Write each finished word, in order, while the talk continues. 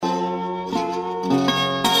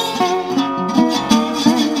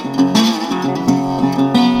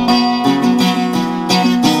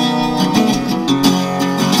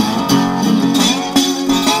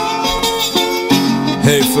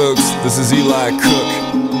This is Eli Cook,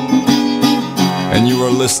 and you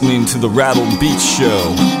are listening to the Rattled Beach Show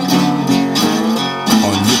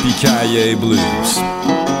on Yippee-Ki-Yay Blues.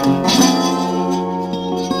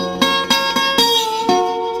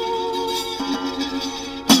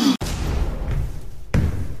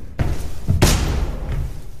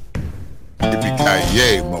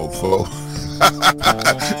 Yippee-Ki-Yay, mofo.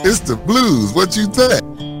 It's the blues. What you think?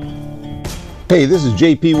 Hey, this is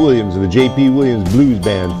J.P. Williams of the J.P. Williams Blues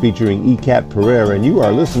Band featuring E-Cat Pereira, and you are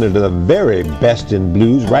listening to the very best in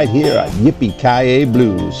blues right here at Yippee-Ki-Yay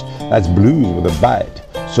Blues. That's blues with a bite.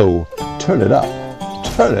 So turn it up.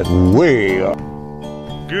 Turn it way up.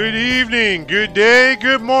 Good evening, good day,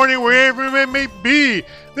 good morning, wherever it may be.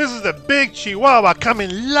 This is the Big Chihuahua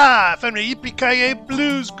coming live from the Yippee-Ki-Yay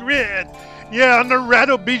Blues Grid. Yeah, on the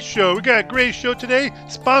Rattled Beach Show. We got a great show today,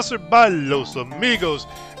 sponsored by Los Amigos.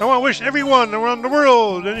 I want to wish everyone around the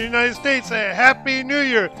world in the United States a Happy New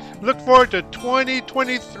Year. Look forward to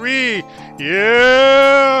 2023.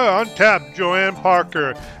 Yeah, on tap, Joanne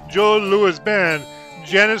Parker, Joe Lewis Band,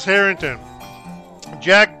 Janice Harrington,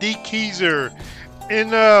 Jack D. Keyser,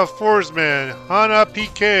 Inna Forsman, Hannah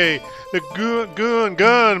PK, the Goon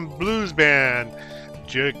Gun Blues Band,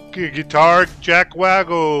 guitar Jack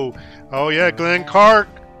Waggo. Oh yeah, Glenn Clark.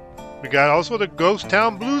 We got also the Ghost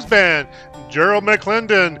Town Blues Band, Gerald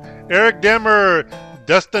McClendon, Eric Demmer,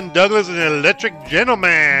 Dustin Douglas and the Electric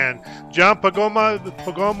Gentleman, John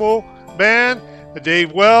Pagomo Band,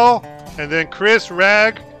 Dave Well, and then Chris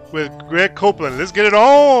Ragg with Greg Copeland. Let's get it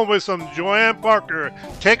on with some Joanne Parker.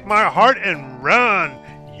 Take My Heart and Run.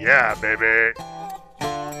 Yeah, baby.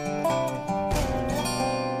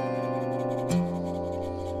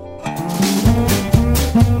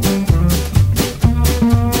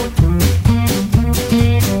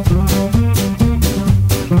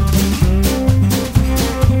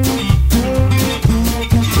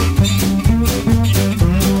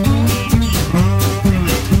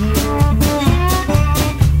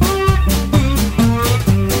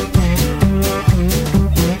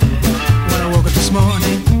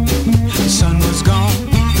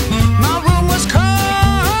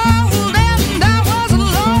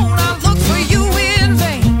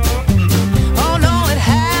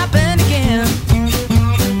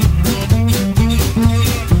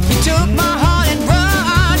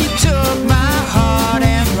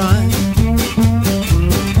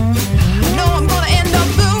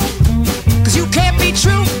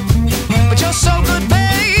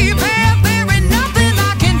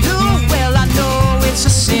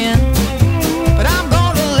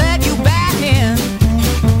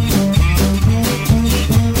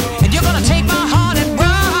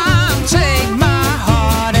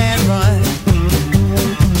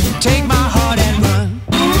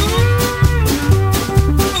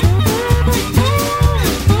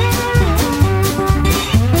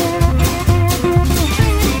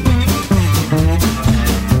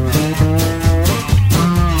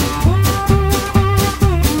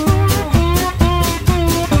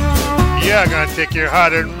 Take your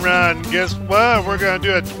heart and run. Guess what? We're gonna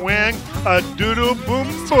do a twang, a doodle boom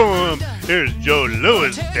boom. Here's Joe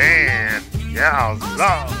Lewis Band. Yeah,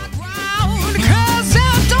 love. Cause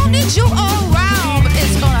I don't need you around, but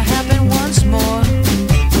it's gonna happen once more,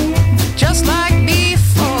 just like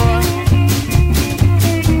before.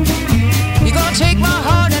 You're gonna take my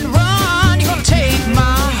heart and run. You're gonna take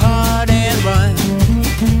my heart and run.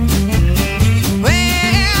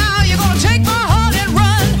 Well, you're gonna take my heart and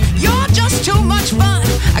run. You're just too much fun.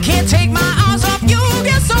 I can't take my eyes off you.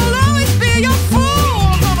 Guess I'll always be your fool.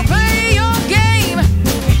 I'm gonna play your game,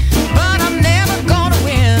 but I'm never gonna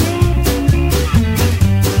win.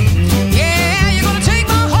 Yeah, you're gonna take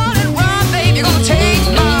my heart and run, baby. You're gonna take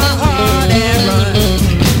my heart and run.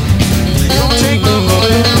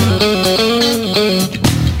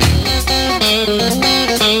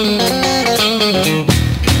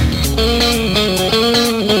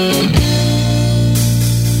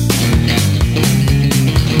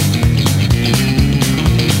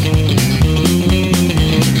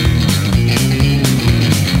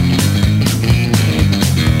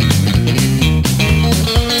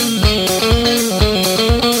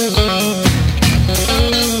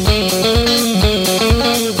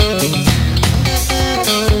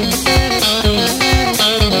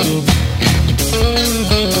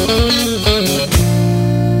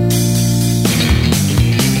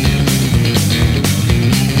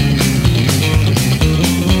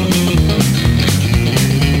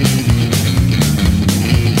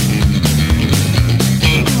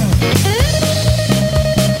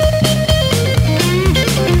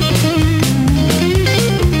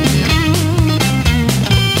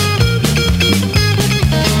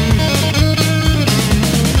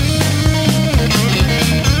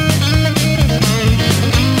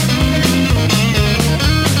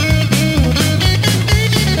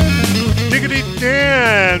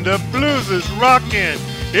 rocking.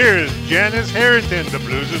 Here's Janice Harrington, The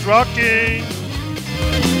Blues is Rocking.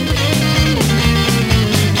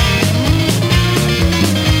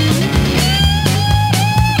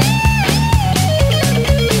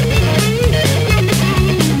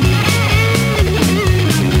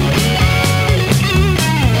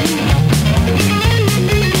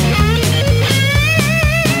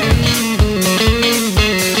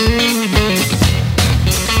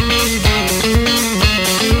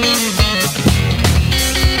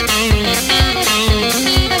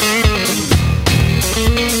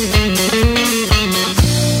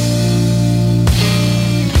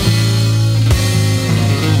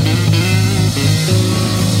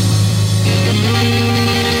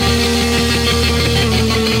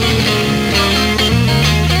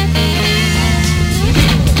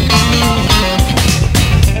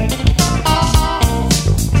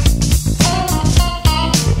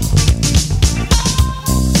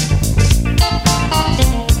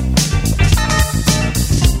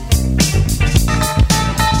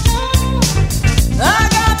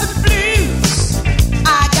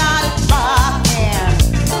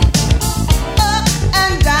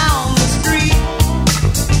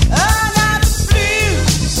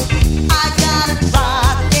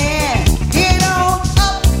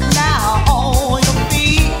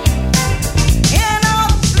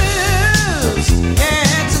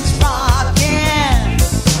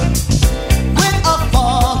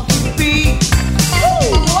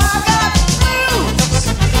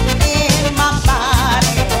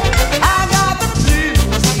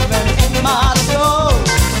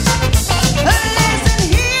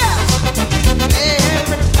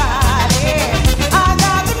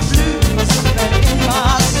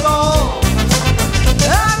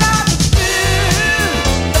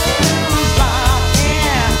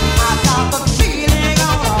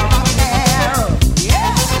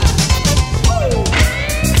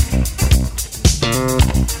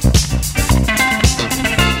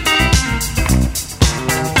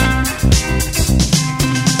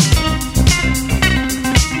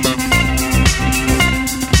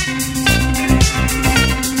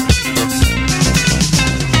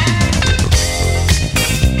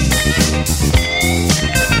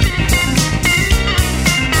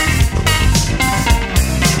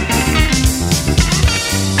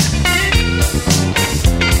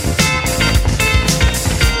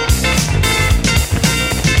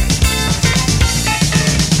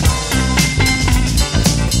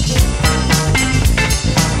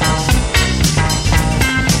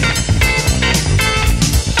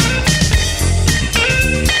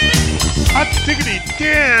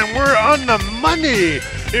 Damn, we're on the money.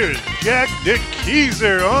 Here's Jack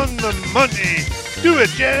DeKeyser on the money. Do it,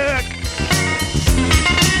 Jack.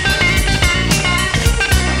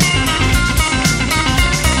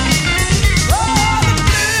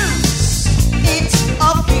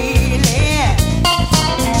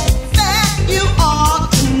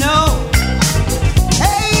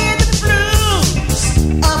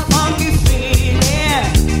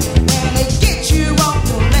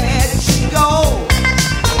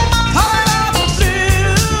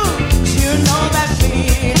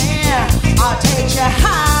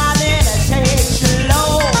 Hiding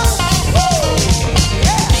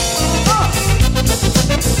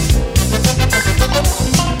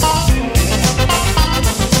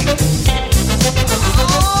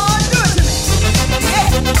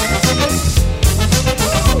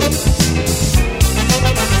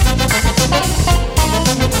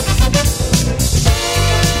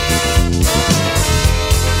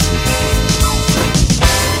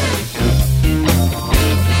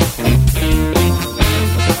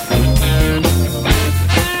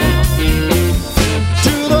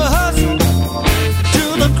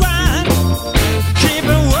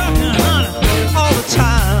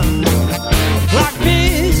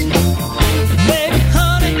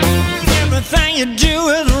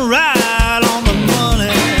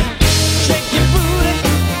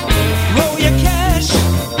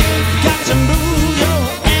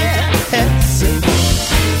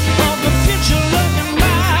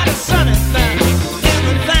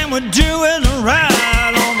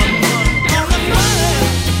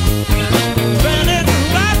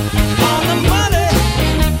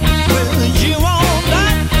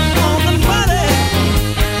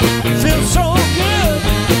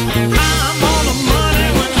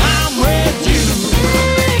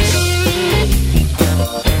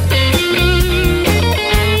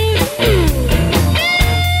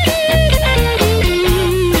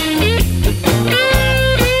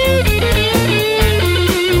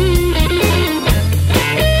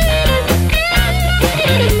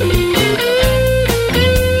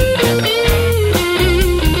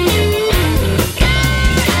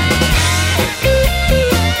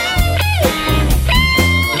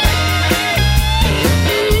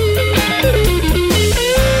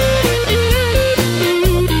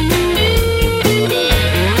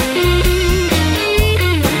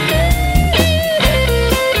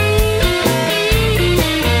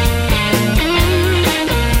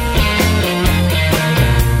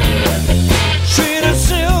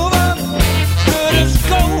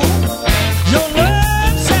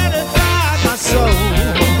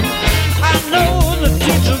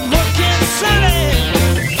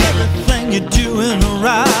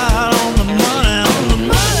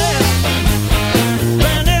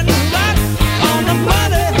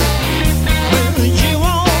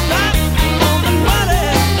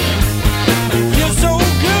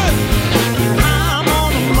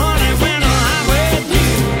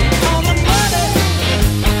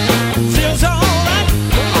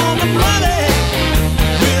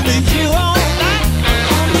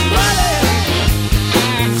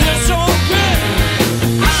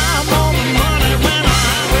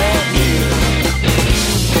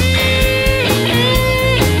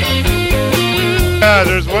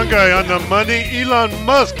one guy on the money, Elon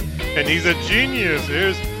Musk, and he's a genius.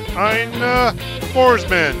 Here's Ina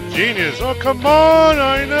Forsman, genius. Oh, come on,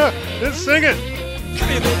 Ina, let's sing it.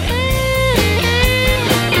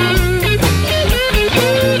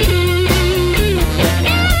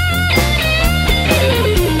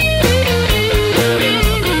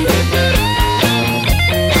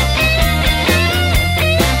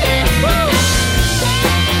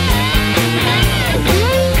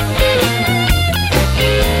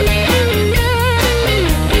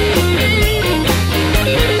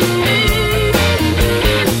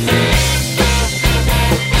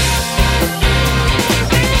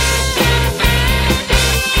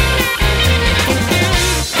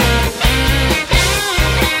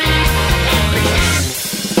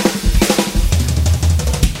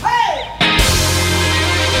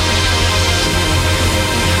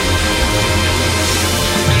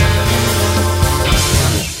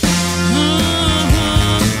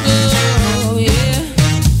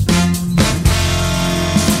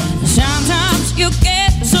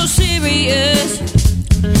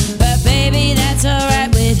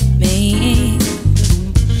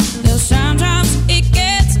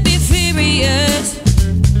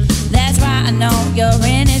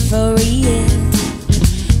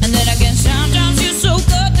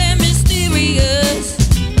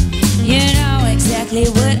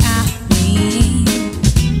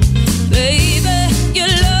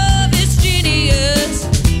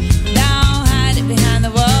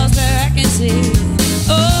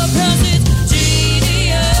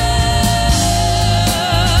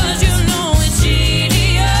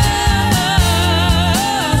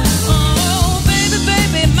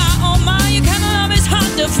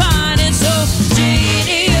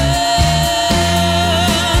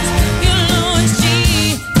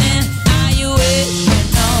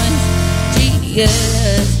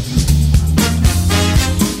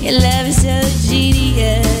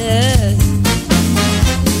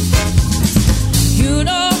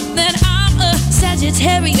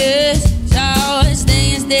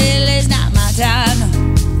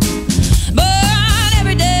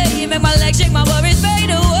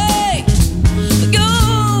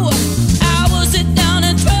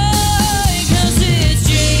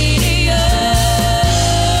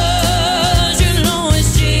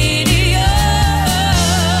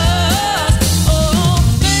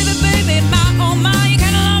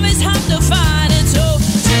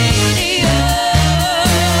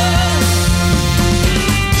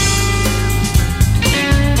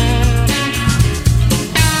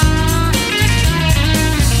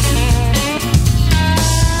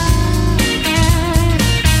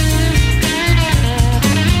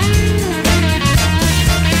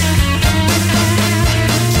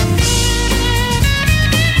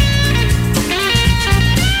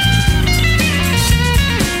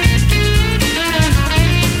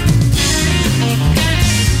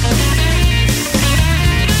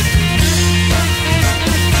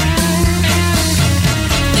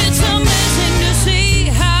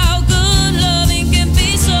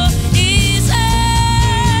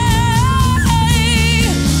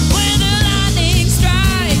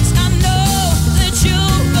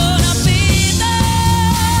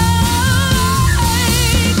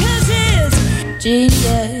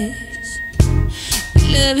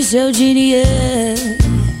 So genius.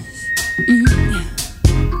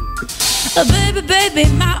 Oh, baby, baby,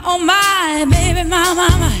 my, oh my, baby, my, my,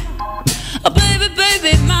 my. Oh, baby,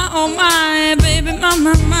 baby, my, oh my, baby, my,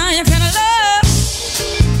 my, my. You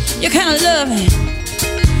kind of love it.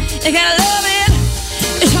 You gotta love it.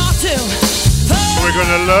 It's hard to. We're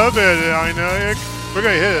gonna love it, I know. We're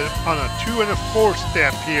gonna hit it on a 2 and a 4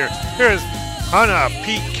 step here. Here's Hannah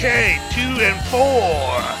PK 2 and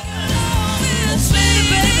 4.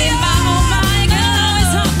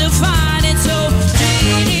 To find it so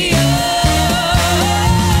genius.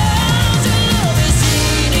 Your love is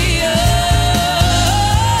genius.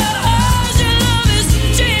 Your love is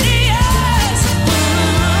genius.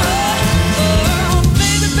 Oh,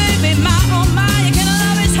 baby, baby, my, oh my, you can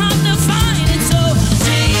love it's hard to find it so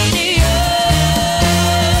genius.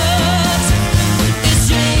 It's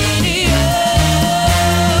genius.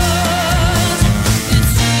 It's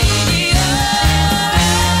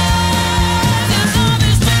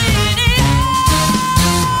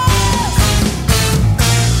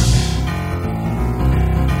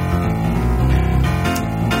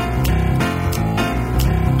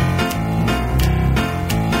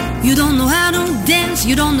You don't know how to dance,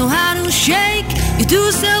 you don't know how to shake. You're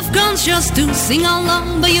too self-conscious to sing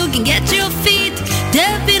along, but you can get your feet,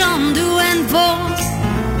 tap it on, do and fall.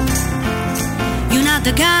 You're not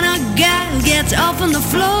the kind of guy who gets off on the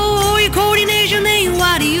floor. Your coordination ain't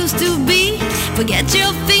what it used to be. Forget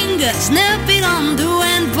your fingers, snap it on, do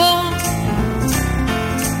and pour.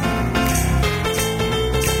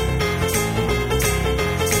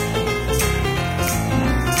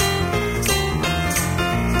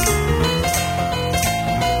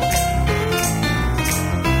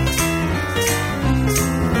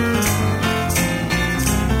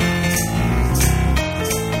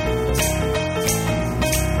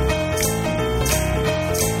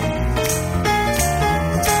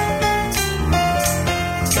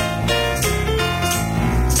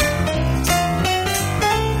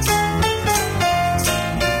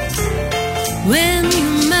 When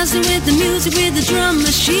you're messing with the music, with the drum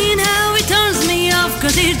machine, how it turns me off,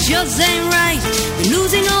 cause it just ain't right. You're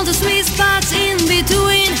losing all the sweet spots in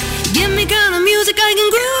between. Give me kind of music I can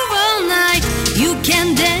groove all night. You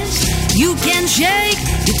can dance, you can shake.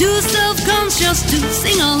 You're too self-conscious to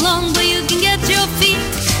sing along, but you can get your feet,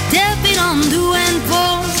 tap it on, do and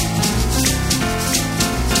pour.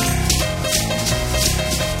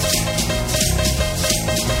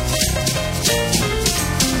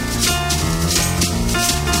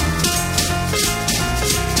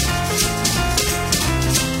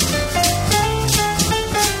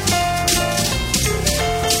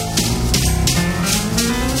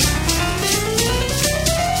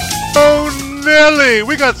 Oh, Nelly,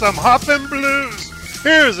 we got some hoppin' blues.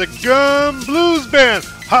 Here's a gum blues band.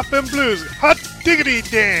 Hoppin' blues. Hot diggity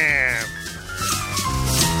damn.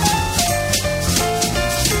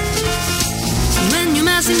 When you're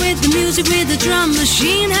messing with the music, with the drum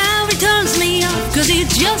machine, how it turns me off, cause it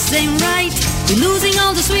just ain't right. You're losing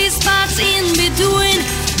all the sweet spots in between.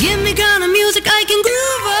 Give me kind of music I can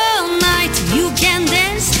groove all night. You can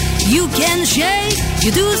dance, you can shake.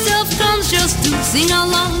 You're too self-conscious to sing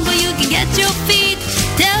along, but you can get your feet,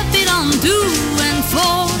 tap it on, do and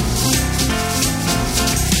four.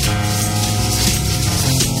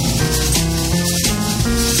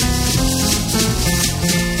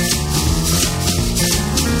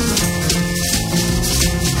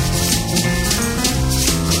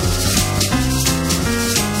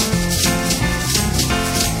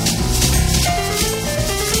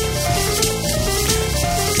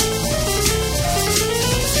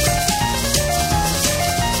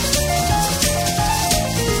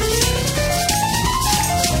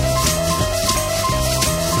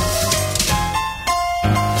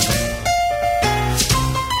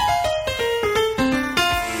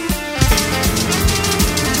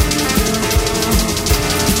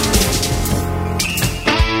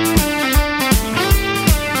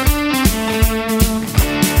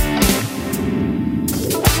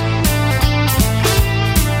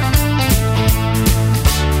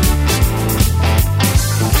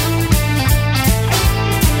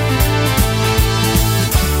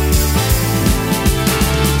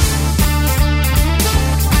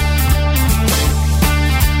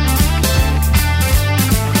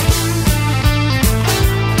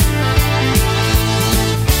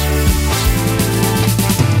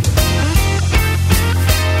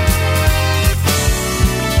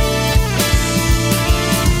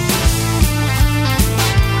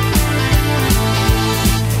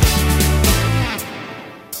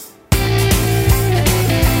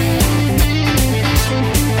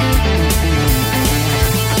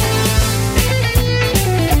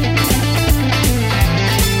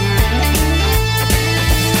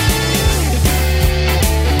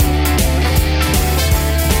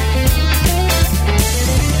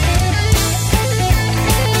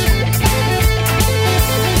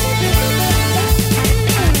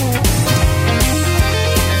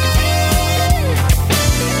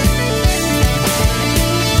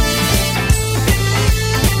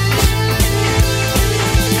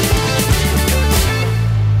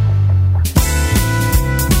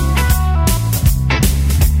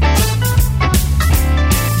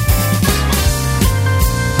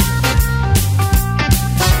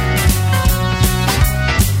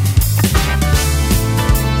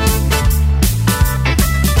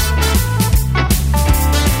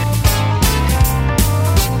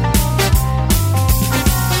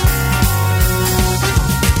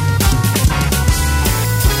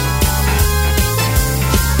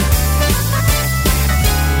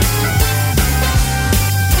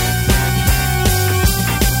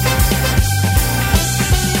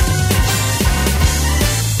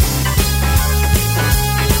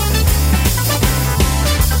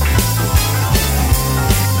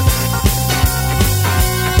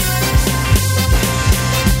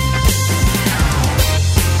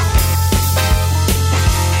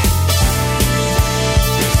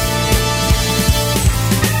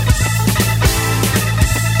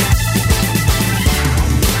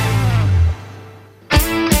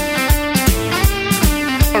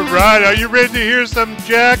 right, are you ready to hear some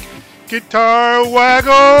Jack Guitar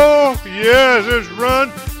Waggle? Yes, there's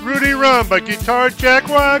Run, Rudy Run by Guitar Jack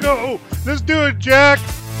Waggle. Oh, let's do it, Jack.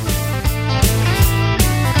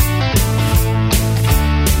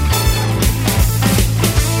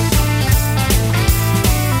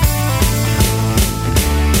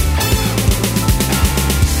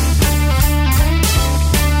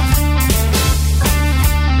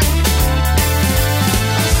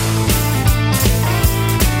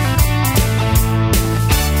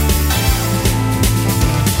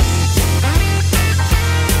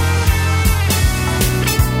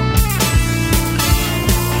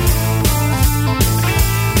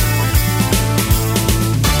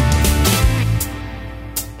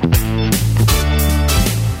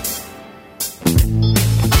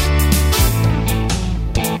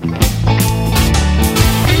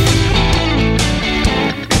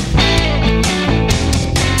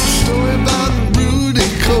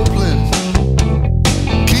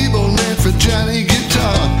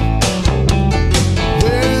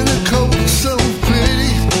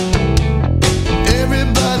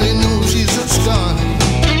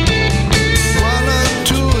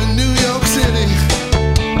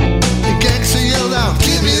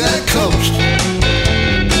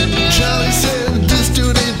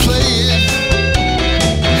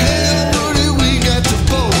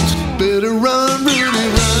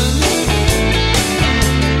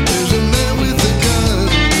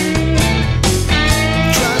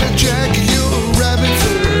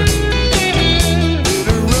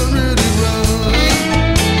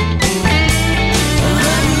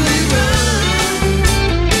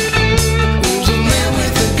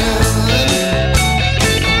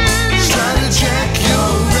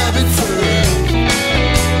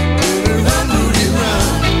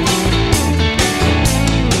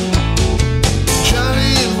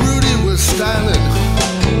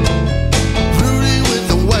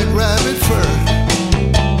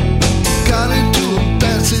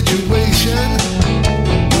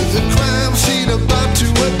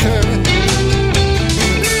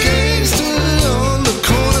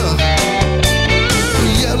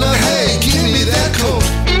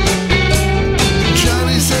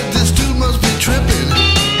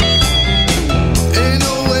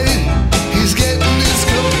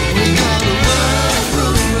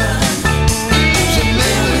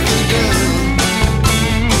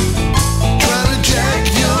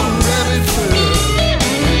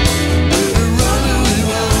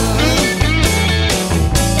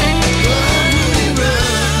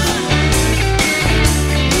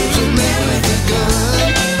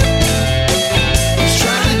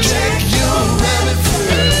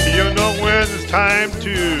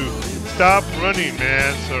 Stop running,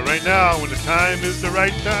 man. So right now, when the time is the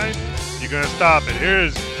right time, you're gonna stop it.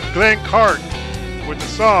 Here's Glenn Clark with the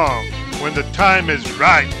song "When the Time Is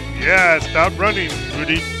Right." Yeah, stop running,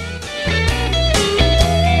 Rudy.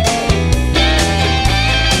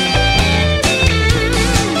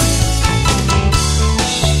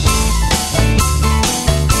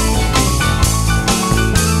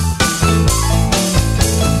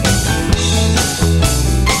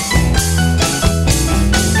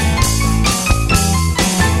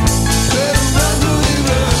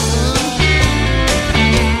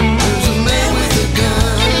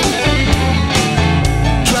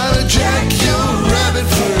 Jack your rabbit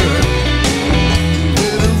fur.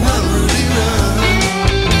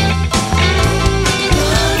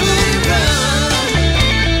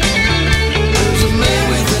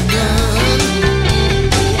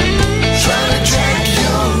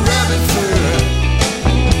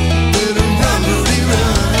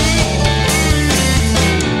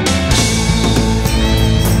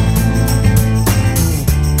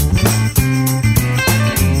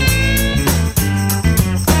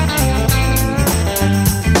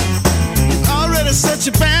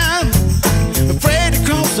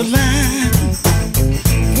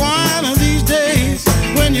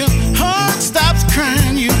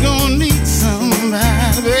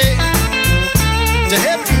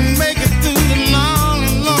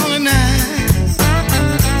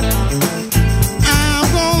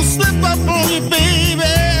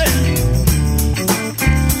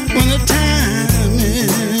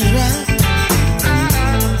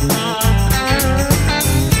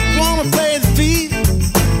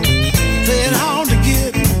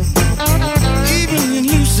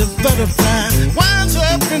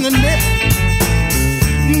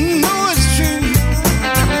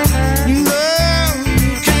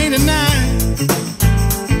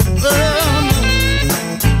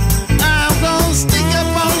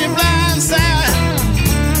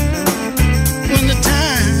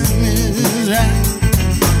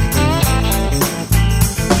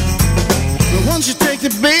 the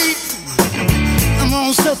beat. I'm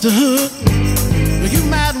gonna set the hook. You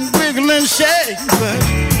might wiggle and shake, but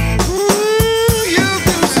ooh, your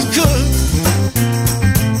goose is cooked.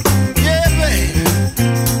 Yeah, baby,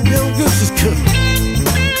 your goose is cooked.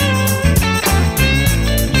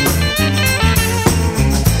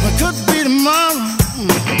 Well, could be tomorrow,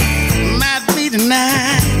 might be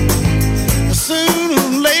tonight. Sooner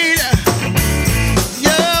or later,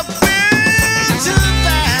 you're bound to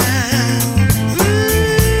die.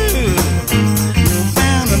 Ooh, you're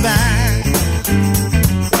bound to die.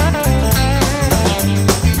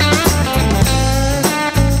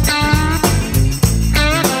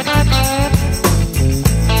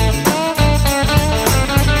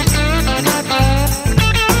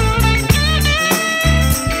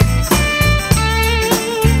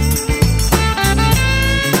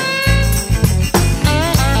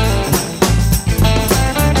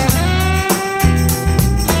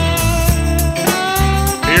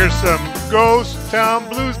 Some Ghost Town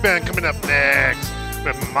Blues Band coming up next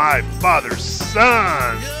with My Father's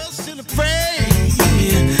Son. You're still afraid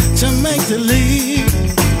to make the leap.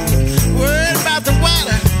 Worried about the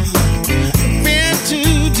water being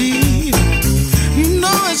too deep. You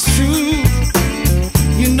know it's true.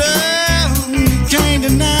 You know you can't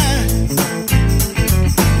deny.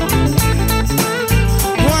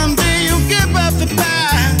 One day you'll give up the fight.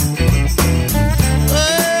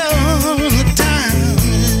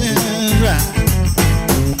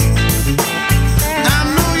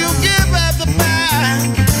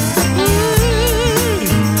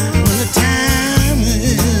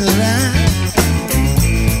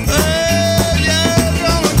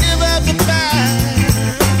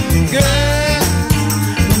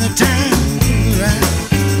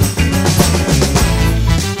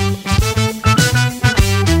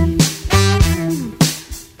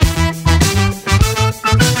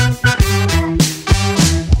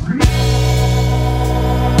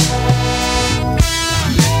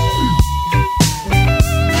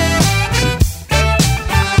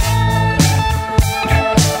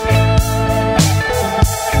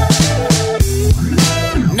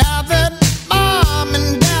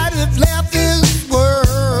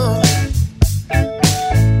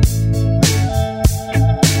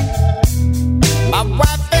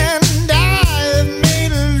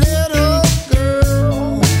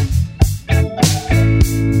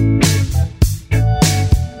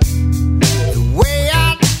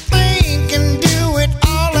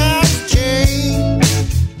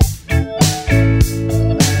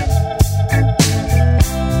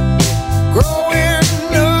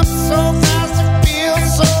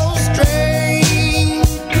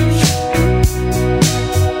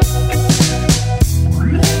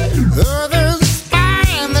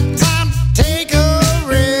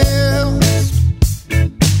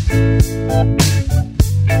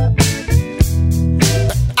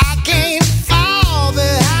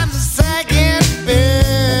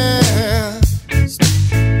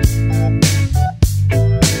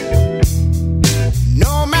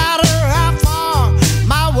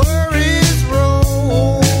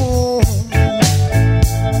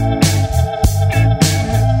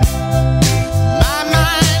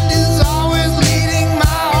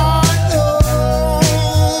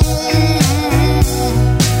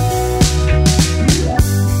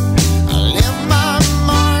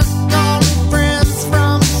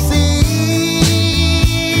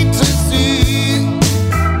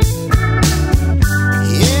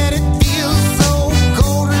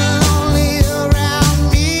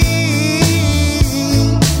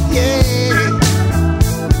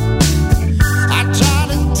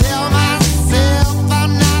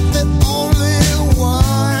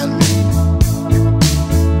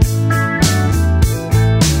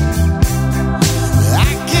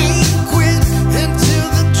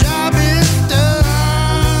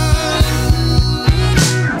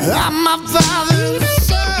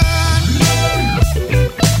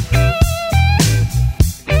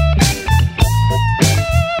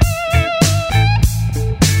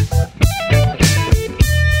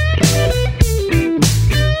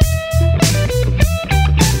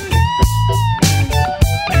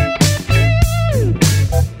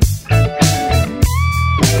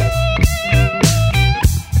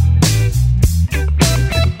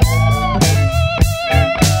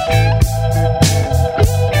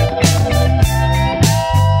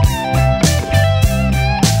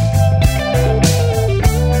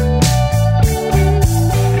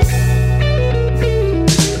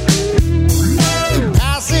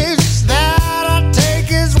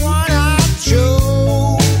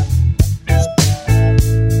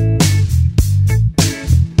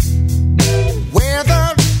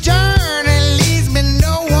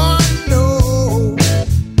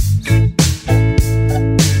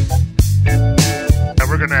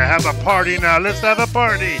 party now. Let's have a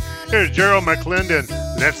party. Here's Gerald McClendon.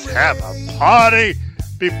 Let's have a party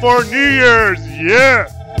before New Year's. Yeah.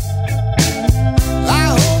 I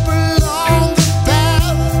hope along the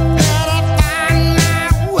path that I find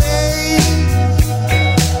my way.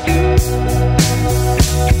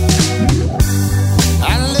 I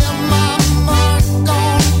left my mark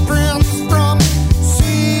on prints from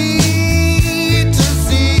sea to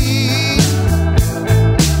sea.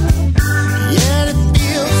 Yet it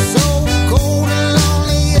feels so cold and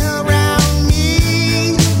lonely around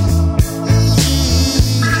me.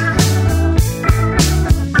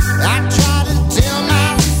 I try to tell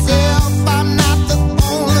myself I'm not the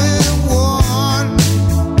only one.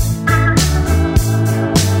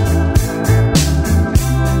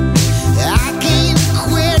 I can't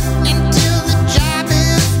quit until the job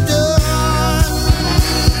is done.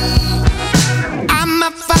 I'm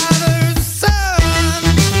my father's son.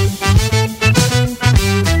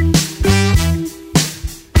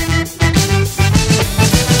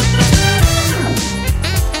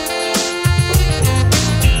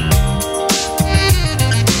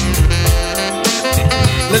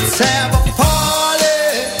 Let's have a party.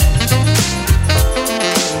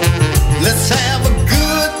 Let's have a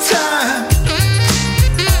good time.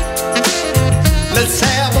 Let's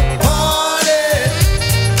have a party.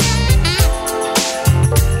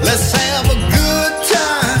 Let's have a good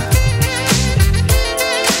time.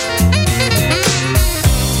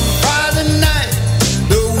 Friday night,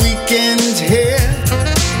 the weekend's here.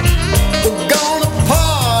 We're gonna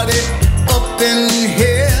party up in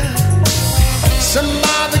here. Some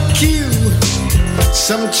barbecue,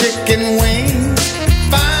 some chicken wings.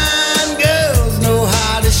 Fine girls know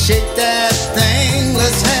how to shake that thing.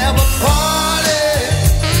 Let's have a party.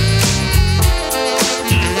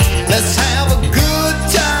 Let's have a good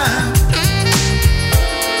time.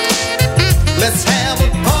 Let's have a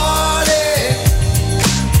party.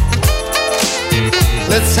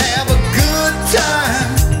 Let's have a good time.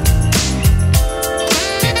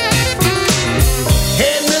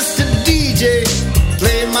 Hey, Mr. DJ,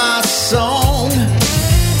 play my song.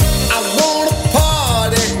 I wanna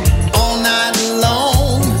party all night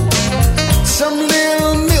long. Some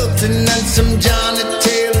Little Milton and some Johnny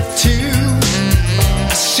Taylor too.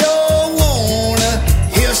 I sure wanna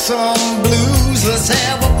hear some blues. Let's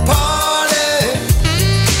have a party.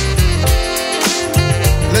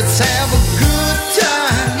 Let's have a good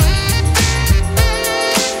time.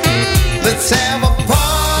 Let's have a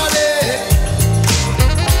party.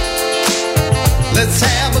 Let's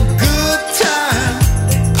have a good time.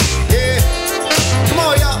 Yeah. Come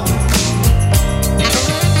on, y'all.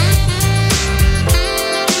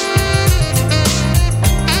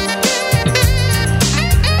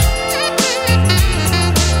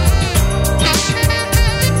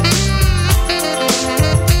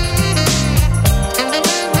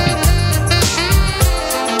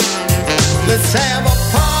 Let's have a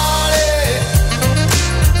party.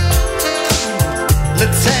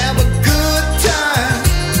 Let's have a good time.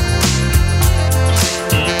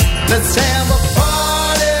 Let's have a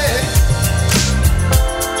party.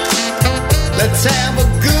 Let's have a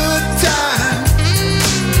good time.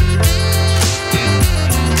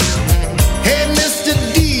 Hey, Mr.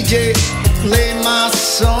 DJ, play my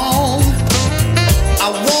song. I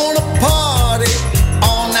wanna party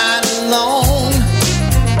all night long.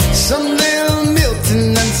 Some Little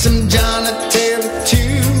Milton and some Johnny Taylor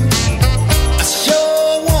too. I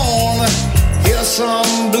sure wanna hear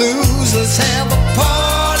some blues. Let's have a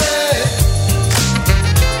party.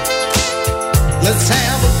 Let's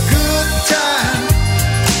have a good time.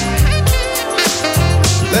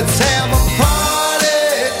 Let's have a party.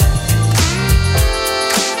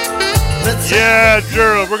 Let's Yeah,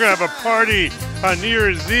 Gerald, we're going to have a party on New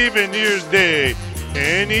Year's Eve and New Year's Day.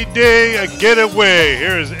 Any day a getaway.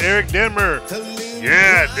 Here's Eric Denmer.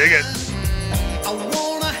 Yeah, dig it. I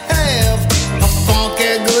wanna have a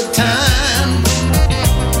funky good time.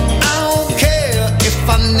 I don't care if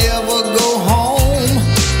I never go home.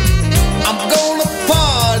 I'm gonna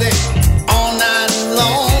party all night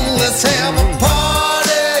long. Let's have a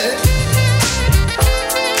party.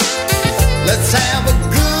 Let's have a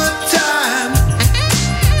good time.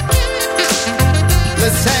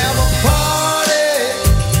 Let's have a party.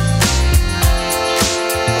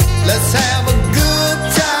 Let's have a good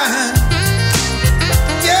time.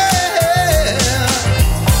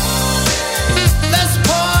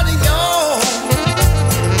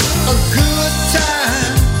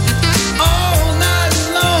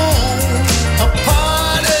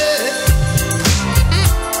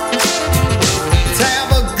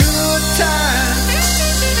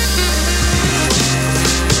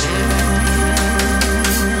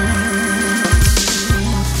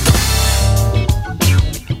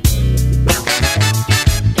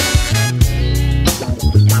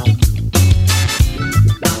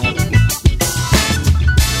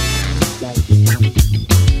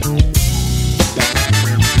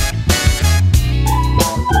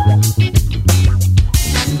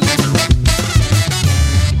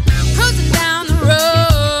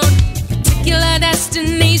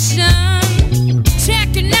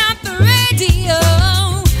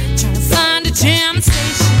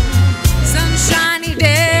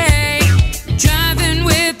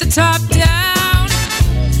 top down,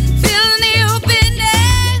 feeling the open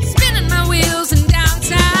air, spinning my wheels in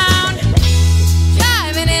downtown,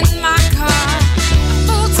 driving in my car. A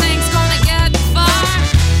full tank's gonna get me far.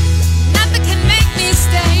 Nothing can make me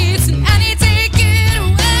stay. It's an any take it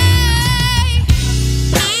away.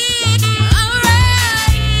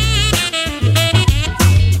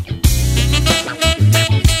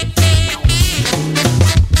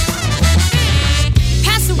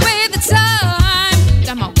 Pass away the time,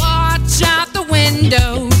 got my watch out the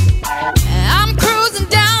window. I'm cruising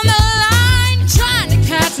down the line, trying to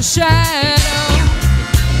catch a shadow.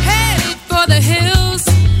 Headed for the hills,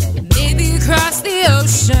 maybe across the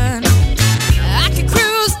ocean. I can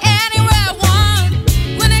cruise anywhere I want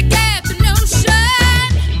when I get the notion.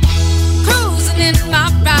 Cruising in my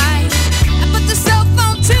ride, I put the cell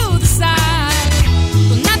phone to the side.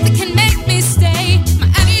 Well, nothing can make me stay. My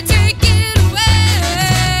any take it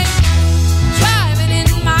away. Driving in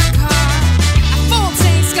my car, a full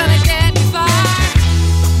tank's gonna get me far.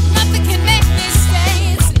 Nothing can make me stay.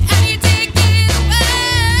 It's an any take it away.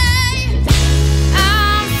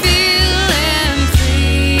 I'm feeling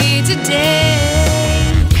free today,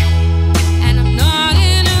 and I'm not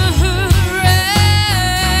in a hurry.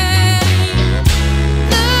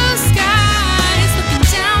 The sky is looking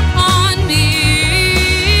down on me,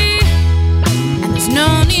 and there's no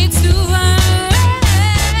need to worry.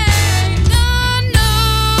 No, no,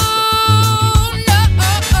 no.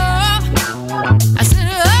 I said,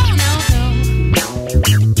 oh, no, no.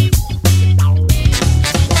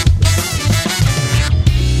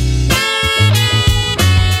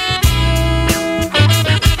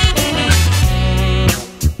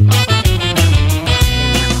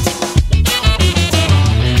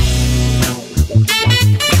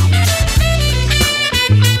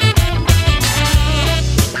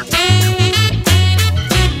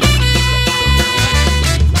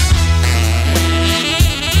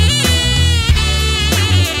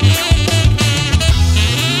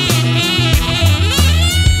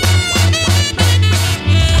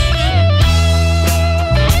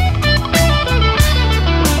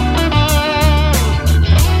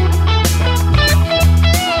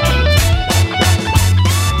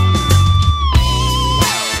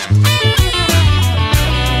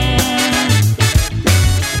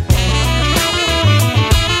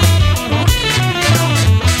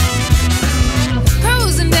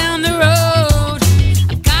 Cruising down the road,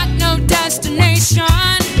 I've got no destination.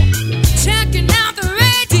 Checking out the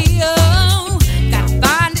radio, gotta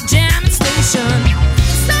find a jamming station.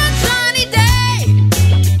 Sunshiny day,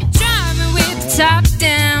 driving with the top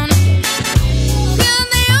down, feeling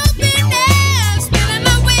the open air, spinning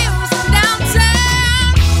my wheels in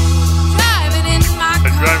downtown, driving in my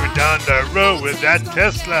car. Driving down the road with that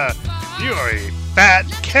Tesla. You are a fat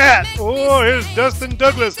cat. Oh, here's Dustin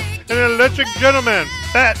Douglas, an electric gentleman.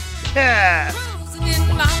 Fat cat. Cruising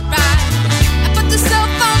in my ride, I put the cell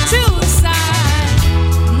phone to the side.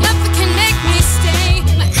 Nothing can make me stay.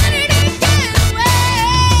 My energy get away.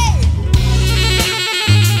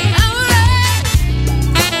 Alright,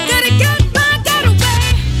 gotta get my getaway.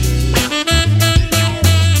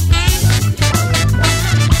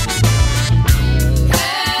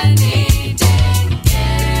 Any day,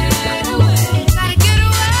 get away. Gotta get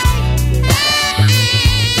away.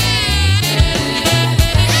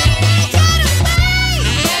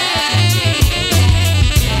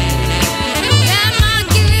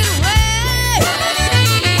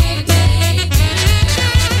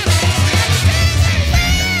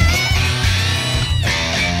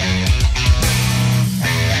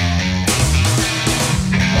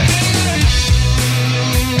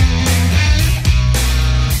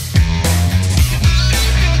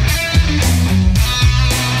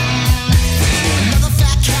 Another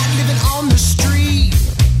fat cat living on the street.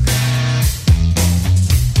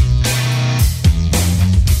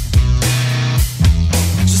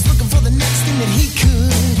 Just looking for the next thing that he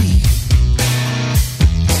could eat.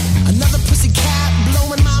 Another pussy cat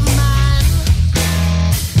blowing my mind.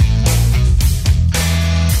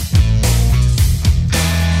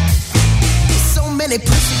 So many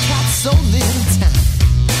pussy cats, so little time.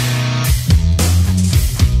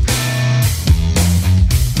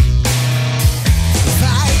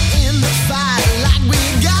 Fight in the fight like we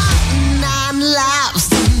got 9 lives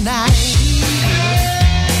tonight.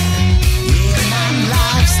 Yeah, 9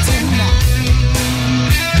 lives tonight.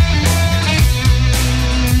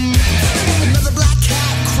 Another black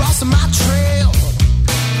cat crossing my trail.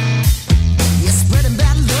 Yeah, spreading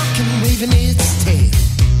bad luck and waving its tail.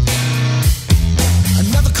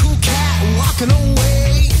 Another cool cat walking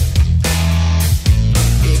away.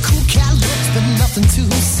 Yeah, cool cat looks but nothing to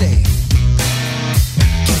say.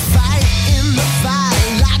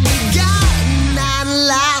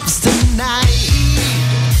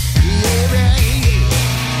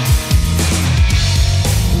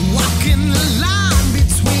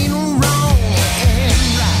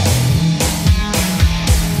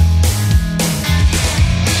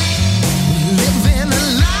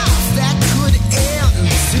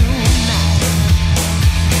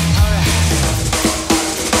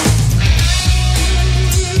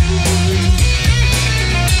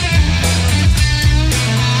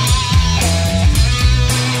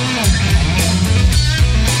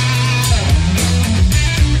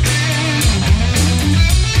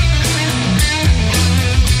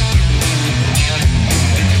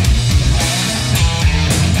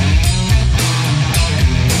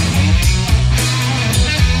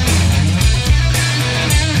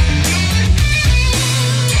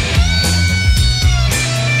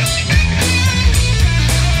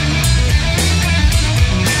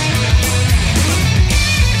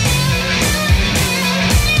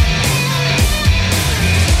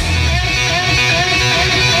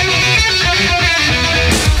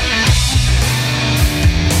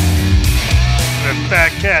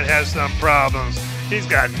 some problems. He's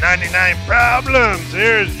got 99 problems.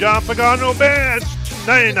 Here's John Pagano Band.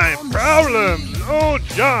 99 problems. Oh,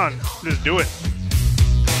 John, let's do it.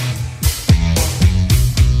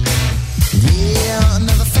 Yeah,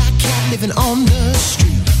 another fat cat living on the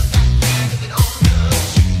street.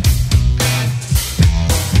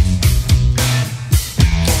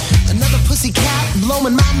 Another pussy cat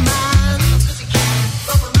blowing my mind.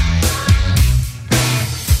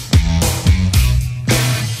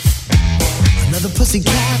 Another pussy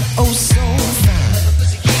cat, oh so fine.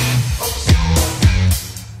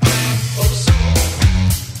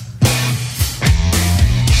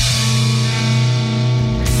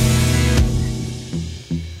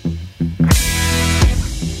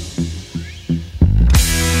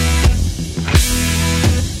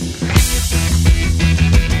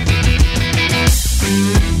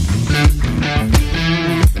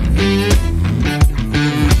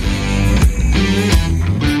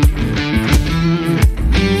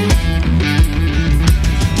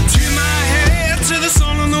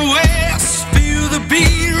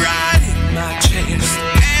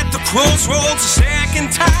 Crossroads a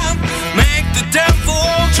second time, make the devil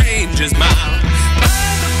change his mind.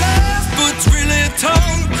 But the left foot's really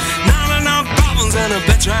tongue, not problems and I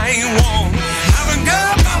bet you I ain't one. I haven't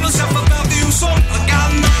got problems if I love you so. I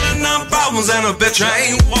got not problems and I bet you I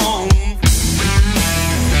ain't one.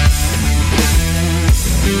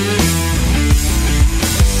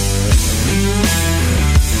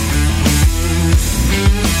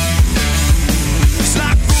 It's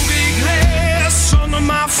like moving glass under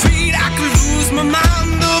my feet. I could lose my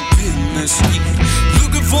mind up in the street.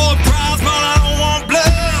 Looking for a prize, but I don't want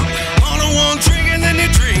blood. All I want drinking, then you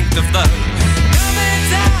drink the blood. Come and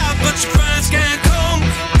die, but your friends can't come.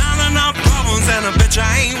 Not problems, and I bet you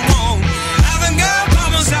I ain't wrong. I haven't got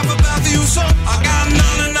problems, half about you, so I got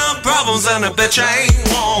not problems, and I bet you I ain't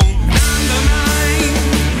wrong. 99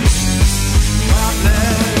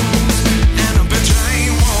 problems, and I bet you I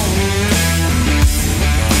ain't wrong.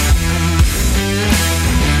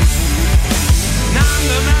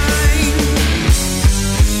 99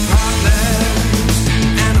 problems,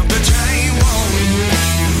 and I bet you I ain't wrong.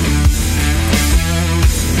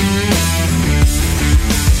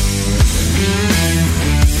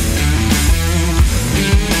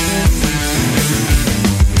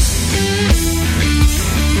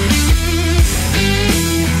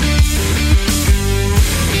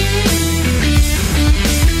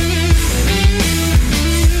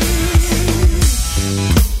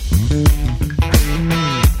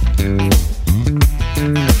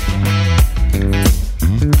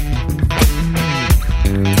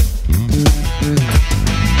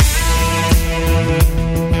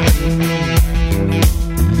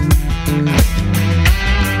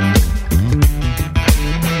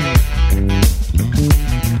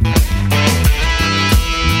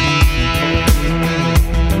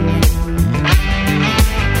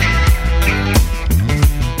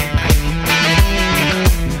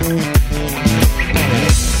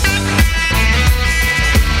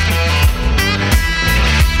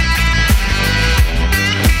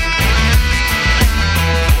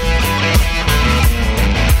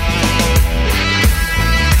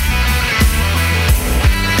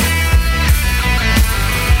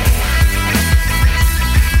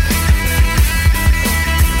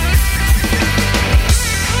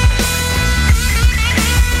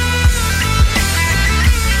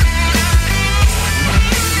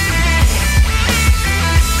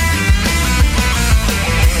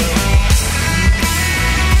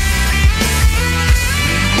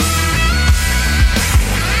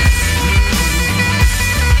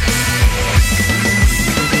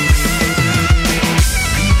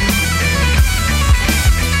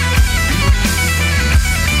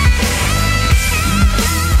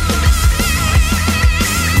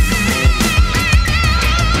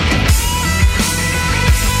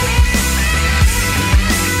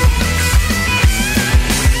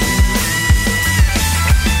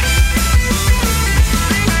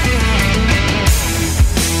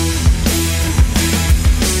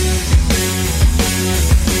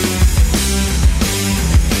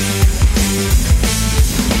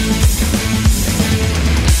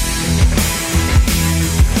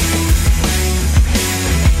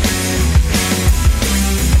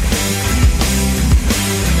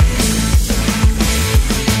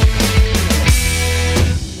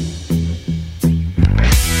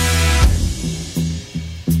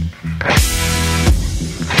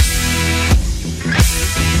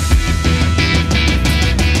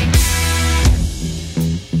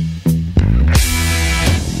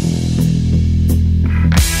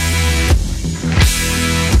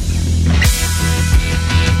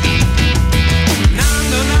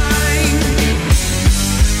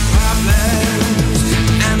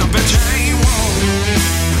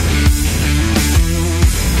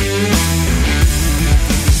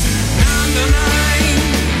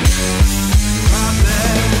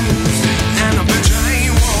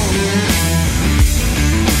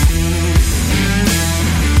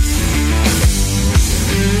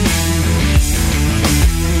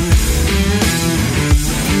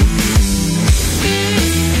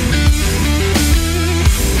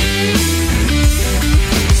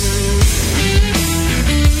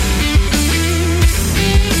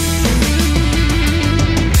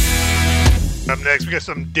 got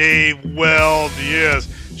some Dave Weld. Yes,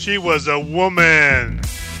 she was a woman.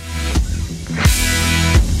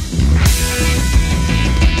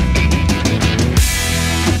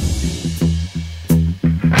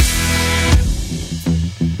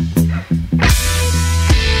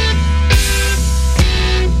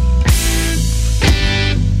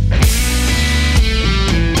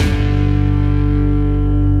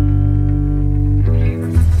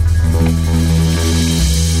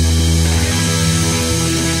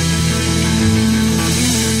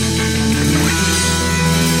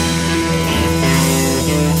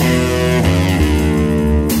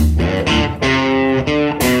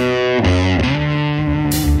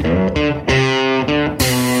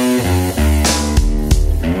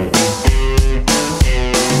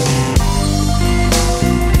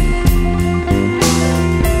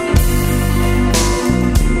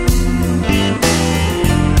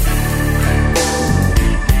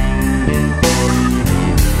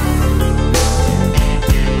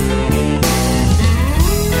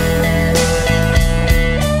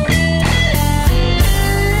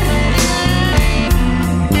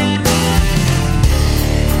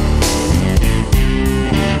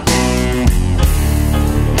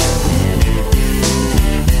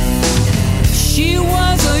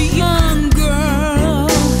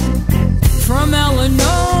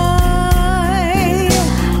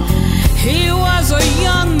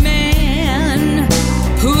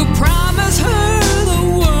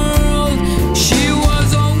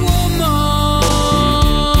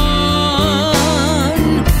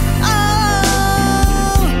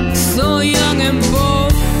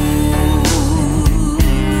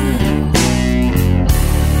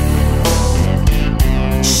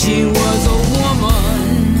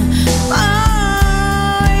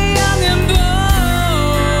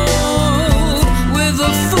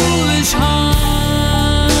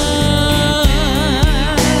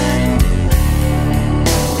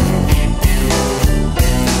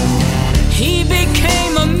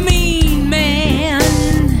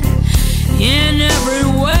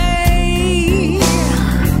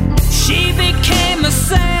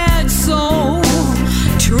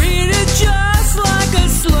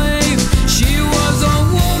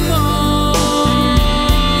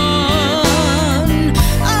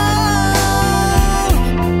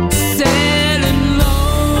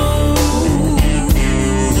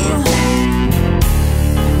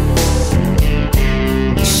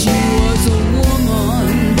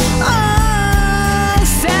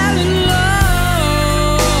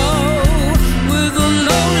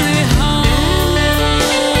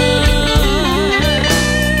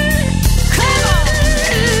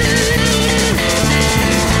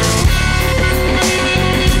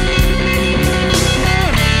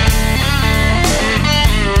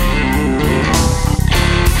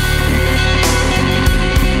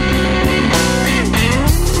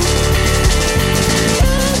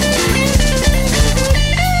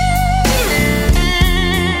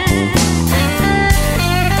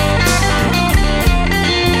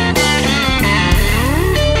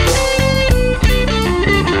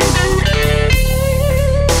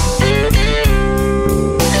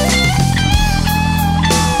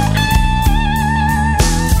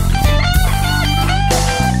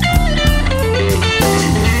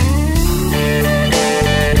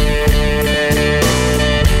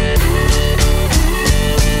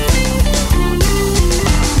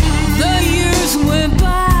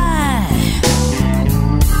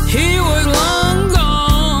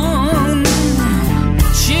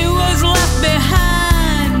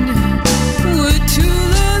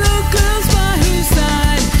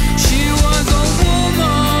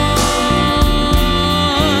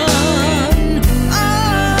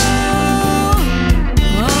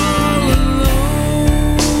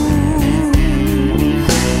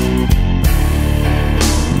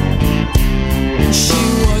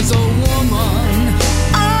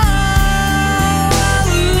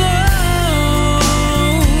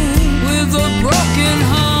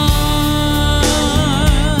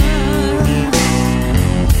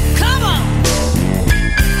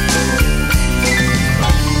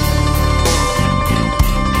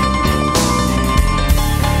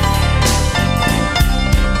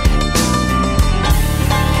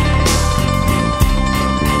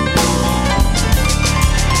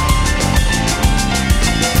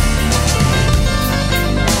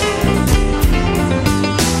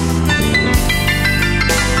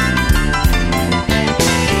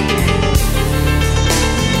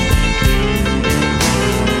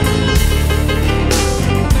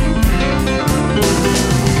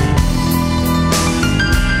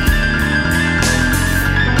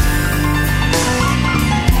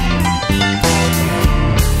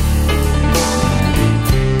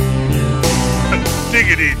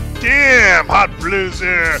 diggity damn hot blues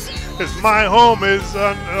here. As my home is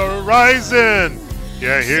on the horizon.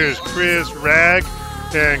 Yeah, here's Chris Ragg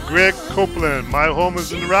and Greg Copeland. My home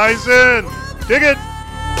is on the horizon. Dig it.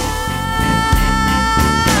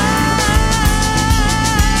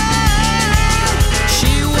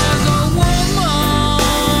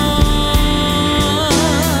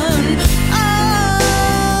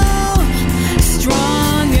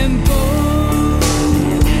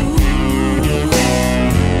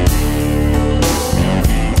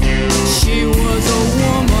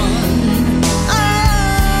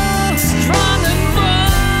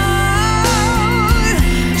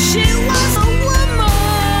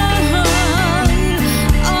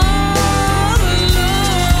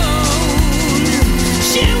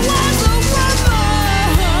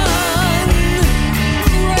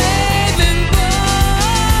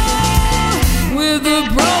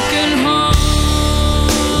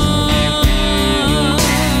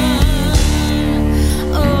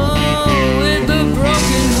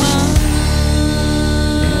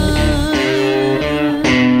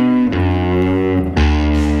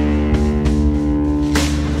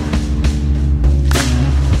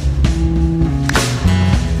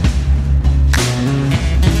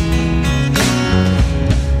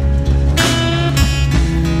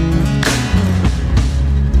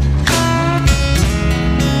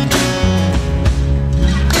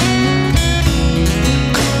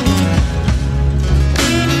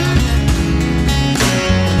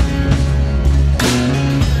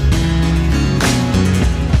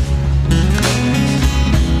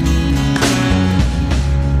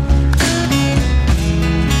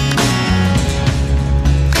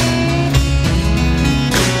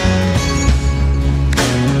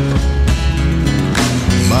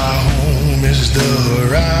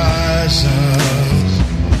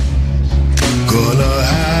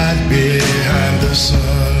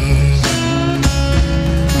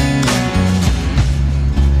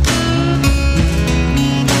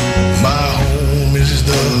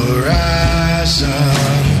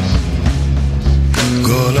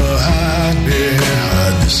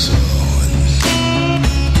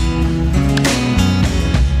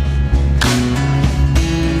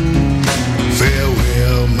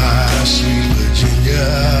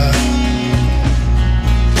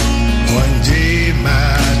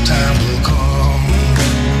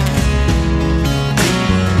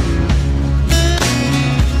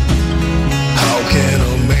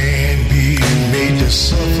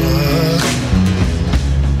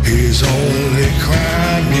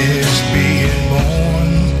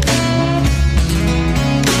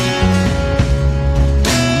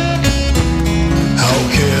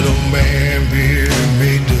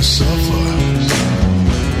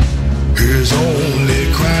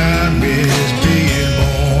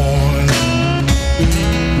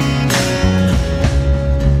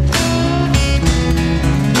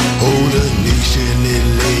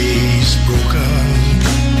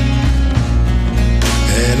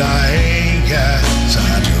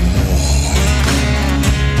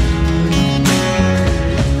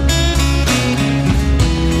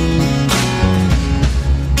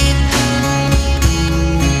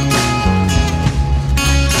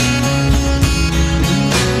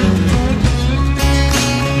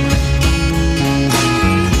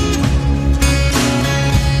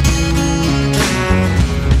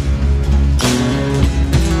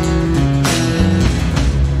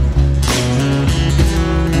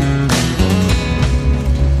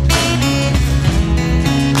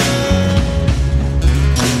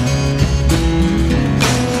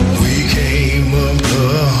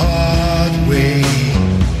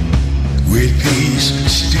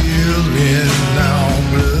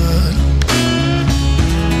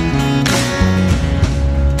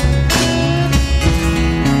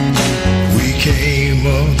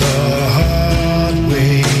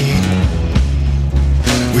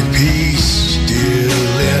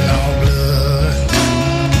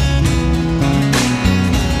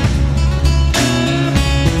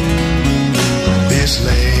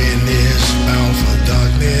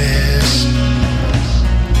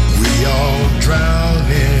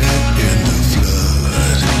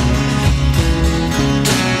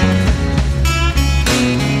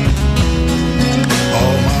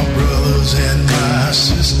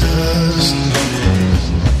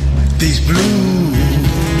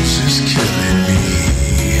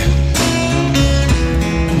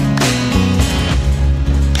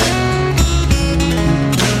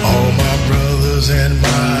 And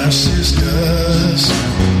my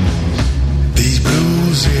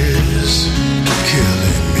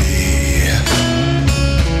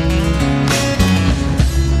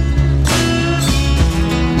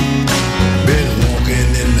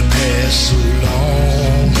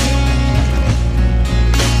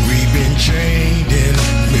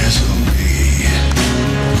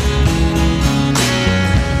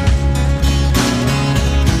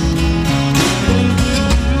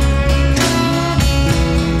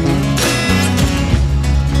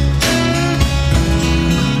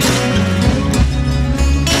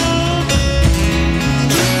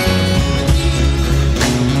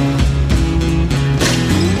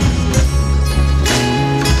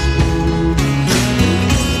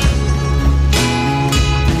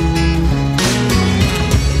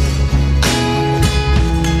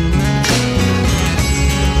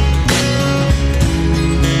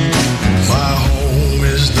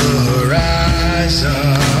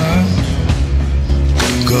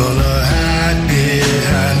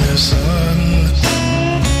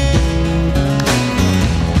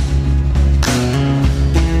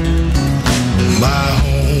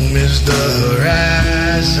towards the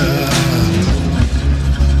horizon,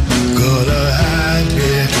 gonna hide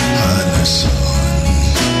behind the sun.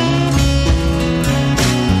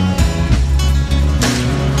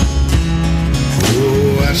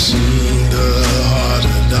 Oh, I've seen the heart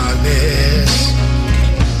of darkness.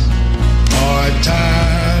 Hard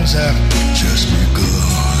times have just begun.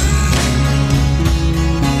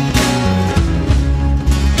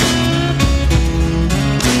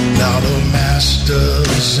 Now the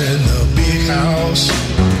master's in the big house,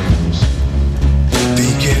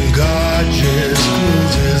 thinking God just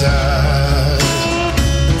closed his eyes.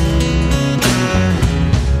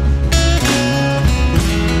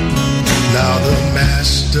 Now the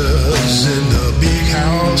master's in the big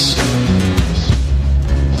house,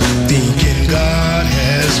 thinking God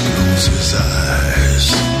has closed his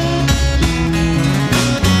eyes.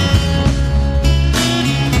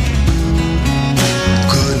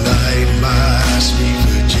 Good night, my sweet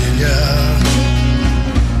Virginia,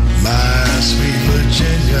 my sweet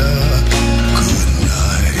Virginia, good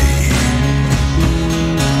night.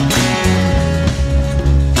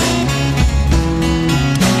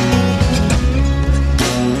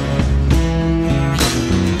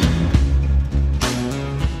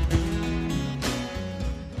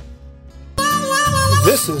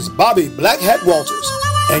 This is Bobby Black Hat Walters,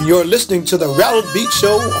 and you're listening to the Rattled Beat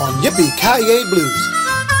Show on Yippee-Ki-Yay Blues.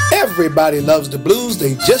 Everybody loves the blues,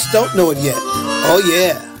 they just don't know it yet. Oh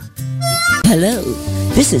yeah. Hello,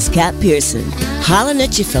 this is Kat Pearson, hollering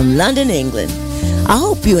at you from London, England. I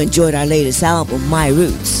hope you enjoyed our latest album, My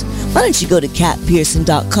Roots. Why don't you go to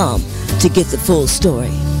katpearson.com to get the full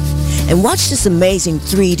story. And watch this amazing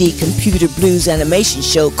 3D computer blues animation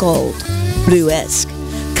show called Blue-esque,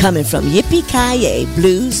 coming from Yippee-Ki-Yay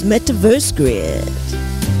Blues Metaverse Grid.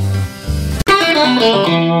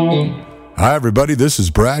 Hi, everybody. This is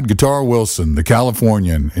Brad Guitar Wilson, the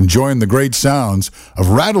Californian, enjoying the great sounds of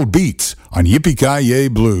Rattled Beats on Yippee-Ki-Yay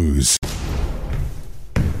Blues.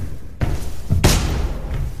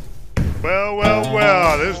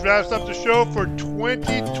 Well, this wraps up the show for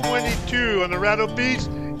 2022 on the Rattled Beats.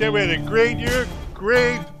 Yeah, we had a great year,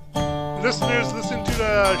 great listeners listen to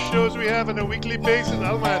the shows we have on a weekly basis.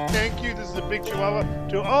 I want to thank you. This is the Big Chihuahua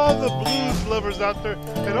to all the blues lovers out there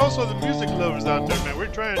and also the music lovers out there, man.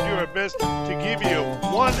 We're trying to do our best to give you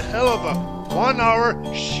one hell of a 1 hour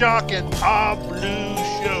shock and awe blues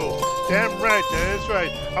show. Damn right, that's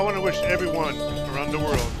right. I want to wish everyone around the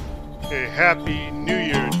world a happy New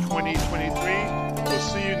Year 2023. We'll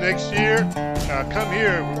see you next year. Come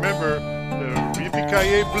here. Remember the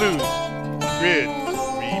Yippee-Ki-Yay Blues Grid.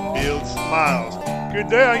 Build smiles. Good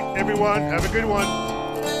day, everyone. Have a good one.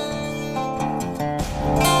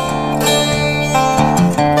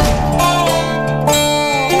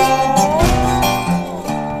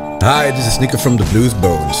 Hi, this is Nico from the Blues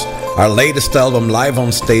Bones. Our latest album, Live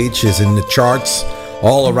on Stage, is in the charts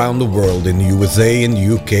all around the world, in the USA and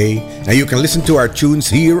the UK, and you can listen to our tunes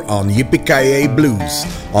here on Yippee-Ki-Yay Blues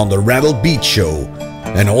on the Rattle Beat Show,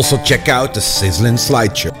 and also check out the Sizzling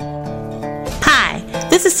Slideshow.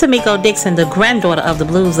 This is Tamiko Dixon, the granddaughter of the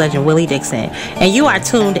blues legend Willie Dixon, and you are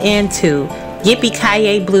tuned in to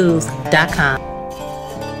YippieKiYayBlues.com.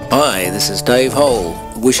 Hi, this is Dave Hole,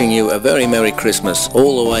 wishing you a very Merry Christmas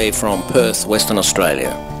all the way from Perth, Western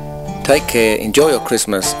Australia. Take care, enjoy your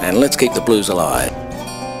Christmas, and let's keep the blues alive.